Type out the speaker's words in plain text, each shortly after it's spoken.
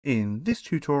In this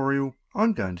tutorial,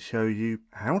 I'm going to show you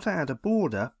how to add a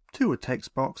border to a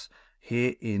text box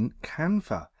here in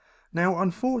Canva. Now,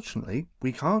 unfortunately,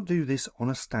 we can't do this on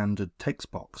a standard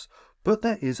text box, but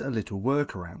there is a little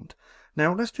workaround.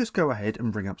 Now, let's just go ahead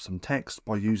and bring up some text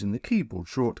by using the keyboard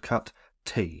shortcut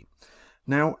T.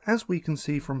 Now, as we can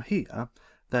see from here,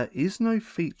 there is no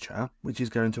feature which is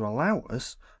going to allow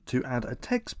us to add a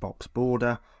text box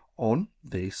border on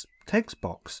this text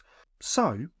box.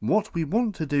 So what we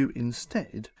want to do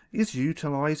instead is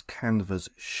utilize Canva's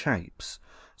shapes.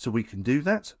 So we can do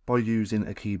that by using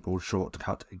a keyboard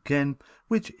shortcut again,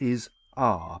 which is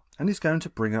R, and it's going to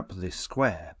bring up this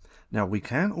square. Now we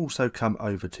can also come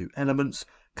over to Elements,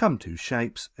 come to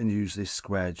Shapes and use this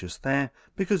square just there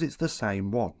because it's the same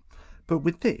one. But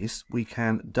with this we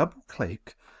can double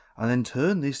click and then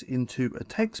turn this into a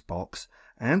text box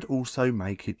and also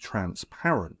make it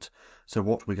transparent. So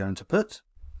what we're going to put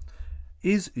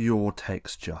is your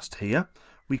text just here.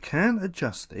 We can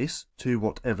adjust this to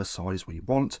whatever size we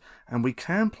want, and we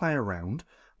can play around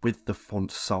with the font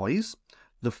size,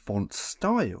 the font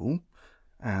style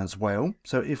as well.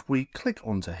 So if we click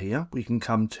onto here, we can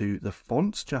come to the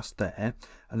fonts just there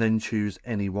and then choose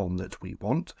any one that we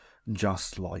want,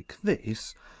 just like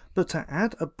this. But to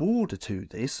add a border to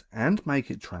this and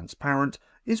make it transparent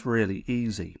is really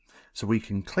easy. So we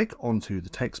can click onto the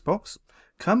text box,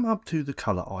 come up to the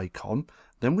colour icon,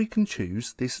 then we can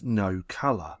choose this no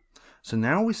colour. So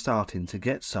now we're starting to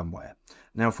get somewhere.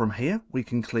 Now from here we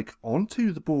can click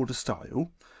onto the border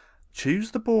style, choose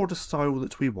the border style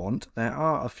that we want. There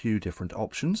are a few different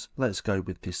options. Let's go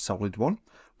with this solid one.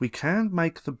 We can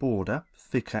make the border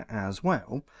thicker as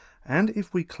well, and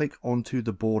if we click onto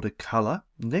the border colour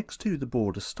next to the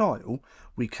border style,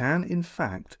 we can in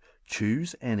fact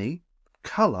choose any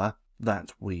colour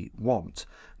that we want.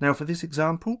 Now for this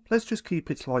example, let's just keep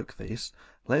it like this.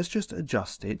 Let's just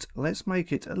adjust it. Let's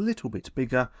make it a little bit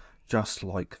bigger, just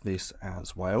like this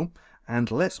as well.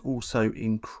 And let's also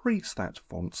increase that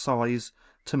font size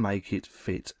to make it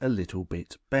fit a little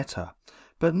bit better.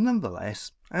 But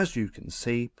nonetheless, as you can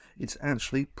see, it's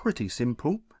actually pretty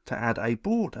simple to add a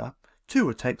border to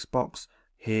a text box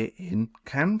here in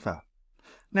Canva.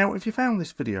 Now, if you found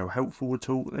this video helpful at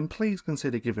all, then please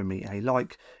consider giving me a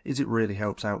like, as it really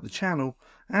helps out the channel.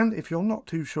 And if you're not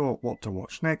too sure what to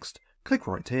watch next, click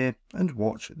right here and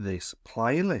watch this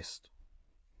playlist.